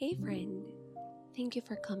Hey friend, thank you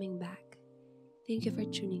for coming back. Thank you for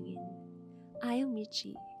tuning in. I am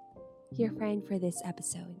Michi, your friend for this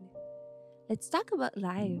episode. Let's talk about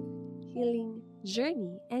life, healing,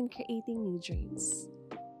 journey, and creating new dreams.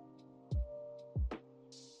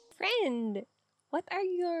 Friend, what are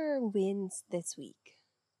your wins this week?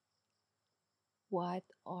 What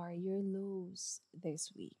are your lows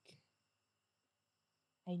this week?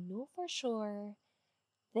 I know for sure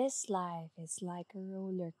this life is like a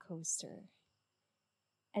roller coaster.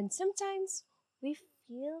 And sometimes we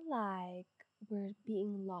feel like we're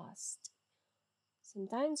being lost.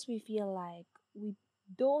 Sometimes we feel like we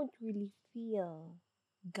don't really feel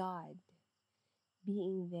God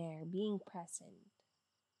being there, being present.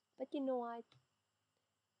 But you know what?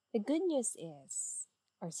 The good news is,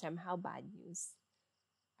 or somehow bad news,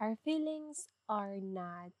 our feelings are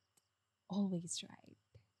not always right.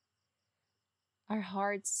 Our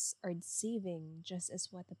hearts are deceiving, just as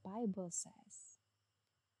what the Bible says.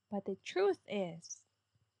 But the truth is,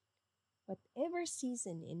 whatever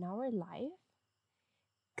season in our life,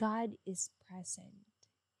 God is present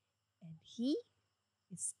and He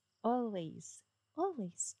is always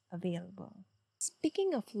available.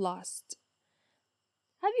 Speaking of lost,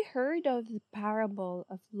 have you heard of the parable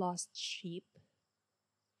of lost sheep?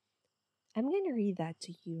 I'm going to read that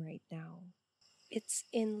to you right now. It's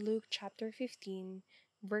in Luke chapter 15,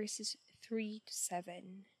 verses 3 to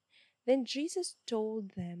 7. Then Jesus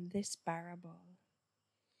told them this parable.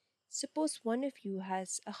 Suppose one of you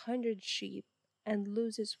has 100 sheep and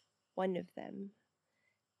loses one of them.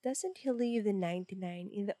 Doesn't he leave the 99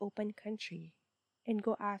 in the open country and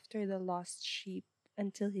go after the lost sheep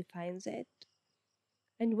until he finds it?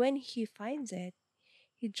 And when he finds it,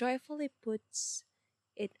 he joyfully puts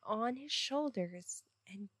it on his shoulders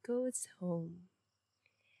and goes home.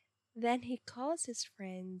 Then he calls his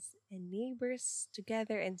friends and neighbors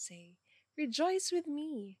together and say, "Rejoice with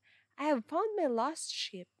me! I have found my lost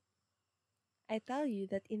sheep." I tell you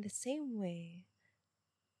that in the same way,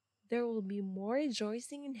 there will be more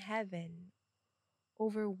rejoicing in heaven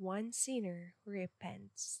over one sinner who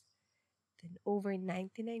repents than over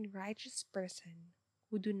 99 righteous person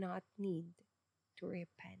who do not need to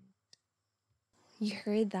repent. You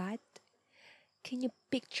heard that? Can you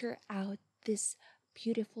picture out this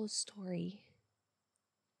beautiful story?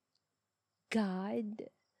 God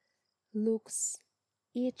looks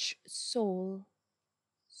each soul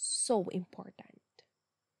so important.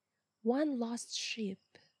 One lost sheep,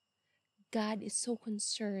 God is so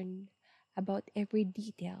concerned about every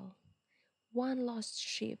detail. One lost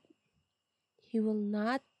sheep, He will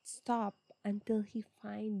not stop until He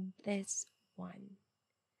find this one.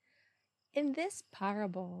 In this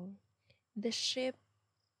parable, the sheep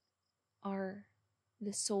are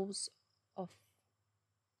the souls of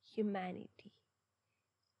humanity.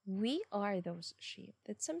 We are those sheep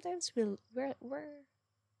that sometimes we're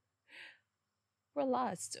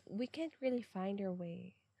lost. We can't really find our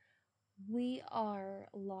way. We are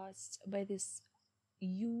lost by this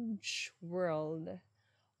huge world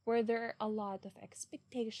where there are a lot of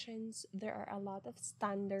expectations, there are a lot of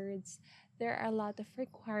standards, there are a lot of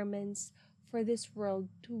requirements for this world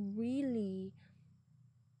to really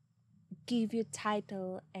give you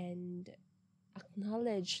title and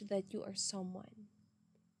acknowledge that you are someone.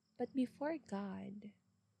 But before God,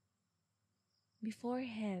 before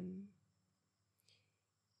Him,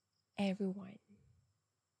 everyone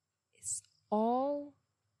is all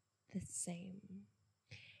the same.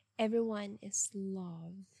 Everyone is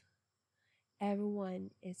loved.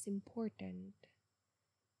 Everyone is important.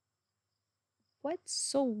 What's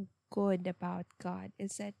so good about God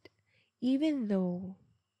is that even though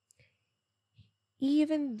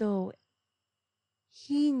even though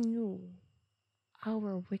He knew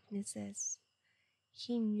our weaknesses,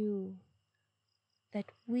 He knew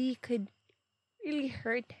that we could really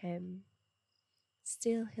hurt Him,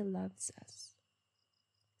 still He loves us.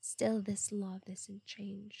 Still, this love doesn't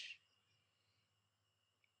change.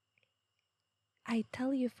 I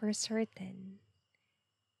tell you for certain,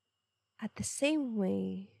 at the same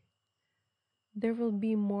way, there will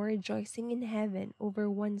be more rejoicing in heaven over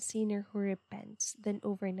one sinner who repents than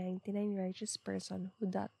over 99 righteous person who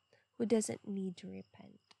doesn't need to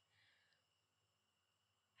repent.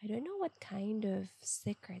 I don't know what kind of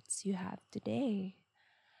secrets you have today.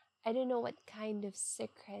 I don't know what kind of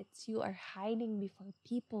secrets you are hiding before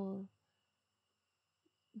people.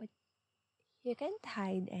 But you can't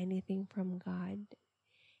hide anything from God.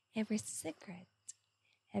 Every secret,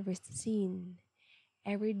 every sin,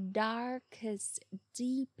 every darkest,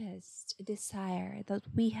 deepest desire that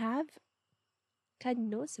we have, God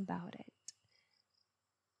knows about it.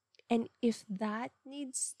 And if that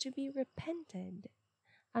needs to be repented,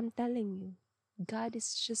 I'm telling you, God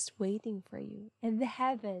is just waiting for you. And the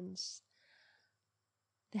heavens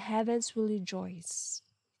will rejoice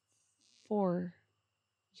for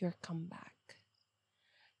your comeback.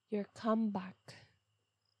 Your comeback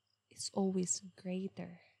is always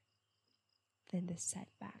greater than the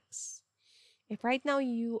setbacks. If right now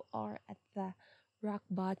you are at the rock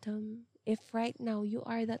bottom, if right now you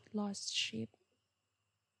are that lost sheep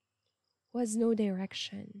who has no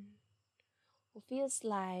direction, who feels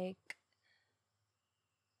like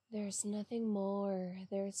there's nothing more,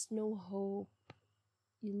 there's no hope,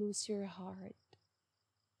 you lose your heart,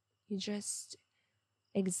 you just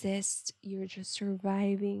exist, you're just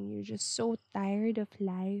surviving, you're just so tired of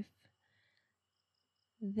life,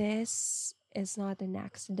 this is not an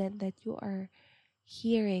accident that you are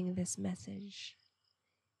hearing this message.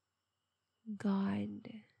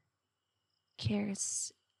 God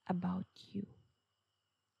cares about you.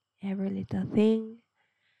 Every little thing,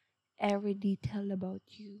 every detail about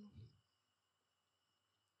you.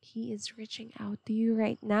 He is reaching out to you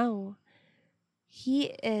right now. He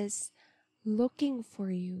is looking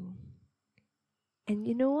for you. And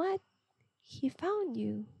you know what? He found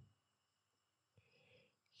you.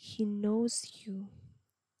 He knows you.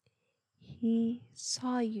 He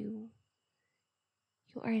saw you.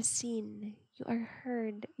 You are seen. You are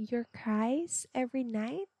heard. Your cries every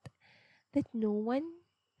night that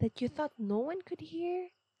that you thought no one could hear,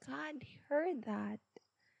 God heard that.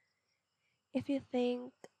 If you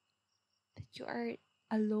think that you are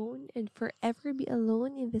alone and forever be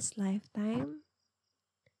alone in this lifetime,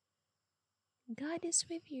 God is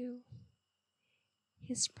with you.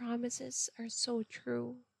 His promises are so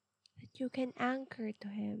true that you can anchor to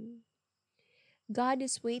Him. God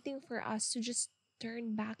is waiting for us to just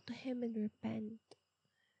turn back to Him and repent.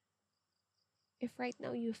 If right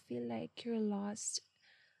now you feel like you're lost,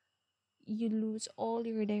 you lose all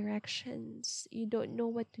your directions, you don't know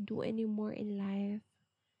what to do anymore in life,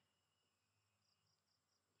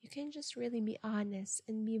 you can just really be honest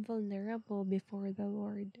and be vulnerable before the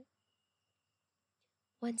Lord.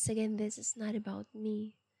 Once again, this is not about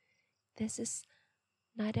me. This is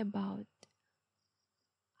not about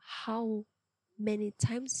how many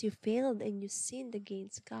times you failed and you sinned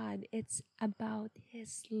against God. It's about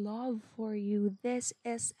His love for you. This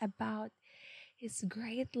is about His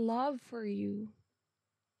great love for you.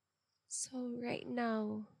 So right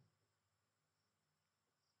now,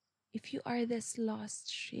 if you are this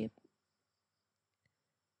lost sheep,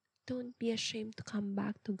 don't be ashamed to come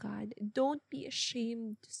back to God. Don't be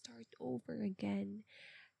ashamed to start over again.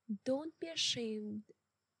 Don't be ashamed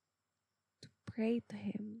to pray to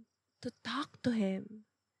Him, to talk to Him.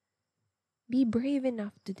 Be brave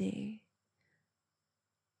enough today.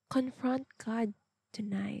 Confront God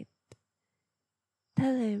tonight.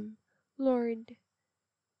 Tell Him, Lord,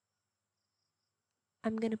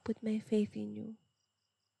 I'm going to put my faith in you.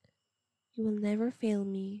 You will never fail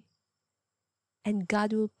me. And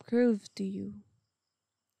God will prove to you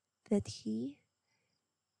that He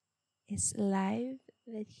is alive,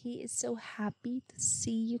 that He is so happy to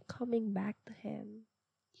see you coming back to Him.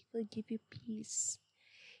 He will give you peace.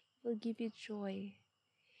 He will give you joy.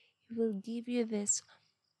 He will give you this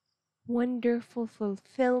wonderful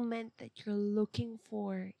fulfillment that you're looking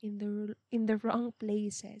for in the wrong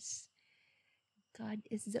places. God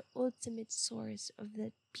is the ultimate source of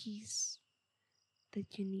that peace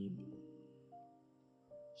that you need.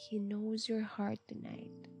 He knows your heart tonight.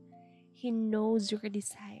 He knows your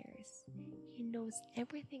desires. He knows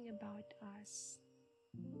everything about us.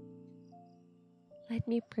 Let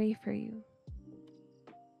me pray for you.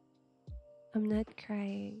 I'm not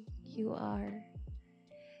crying. You are.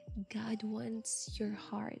 God wants your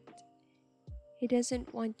heart. He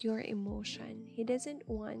doesn't want your emotion. He doesn't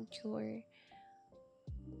want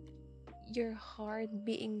your heart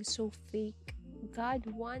being so fake. God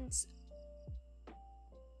wants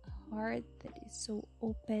a heart that is so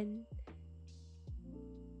open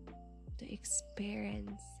to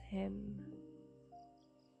experience Him.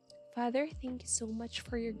 Father, thank you so much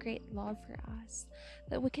for your great love for us,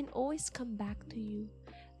 that we can always come back to you,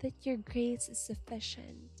 that your grace is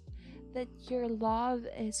sufficient, that your love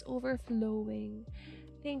is overflowing.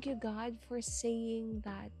 Thank you, God, for saying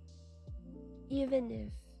that even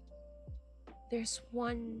if there's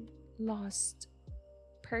one lost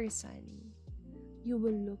person, you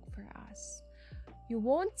will look for us. You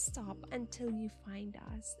won't stop until you find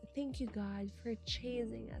us. Thank you, God, for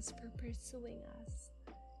chasing us, for pursuing us.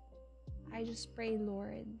 I just pray,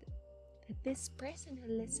 Lord, that this person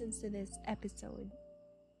who listens to this episode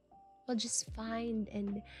will just find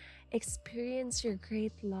and experience your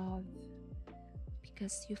great love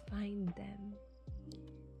because you find them.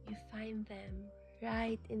 You find them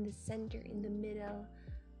right in the center, in the middle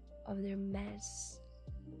of their mess.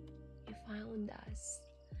 You found us.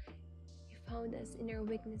 You found us in our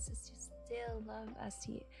weaknesses. You still love us,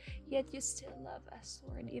 yet you still love us,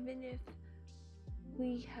 Lord, even if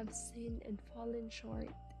we have sinned and fallen short.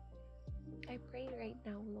 I pray right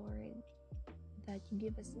now, Lord, that you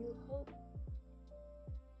give us new hope,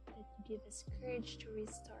 that you give us courage to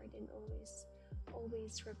restart and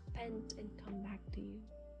always repent and come back to you.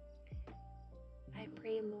 I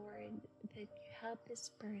pray, Lord, that you help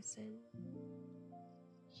this person.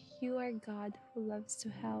 You are God who loves to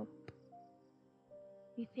help.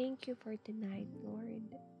 We thank you for tonight, Lord.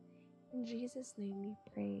 In Jesus' name we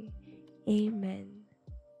pray. Amen.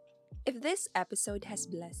 If this episode has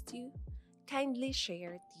blessed you, kindly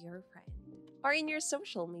share it to your friend or in your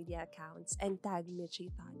social media accounts and tag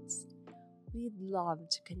Michi Thoughts. We'd love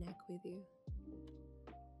to connect with you.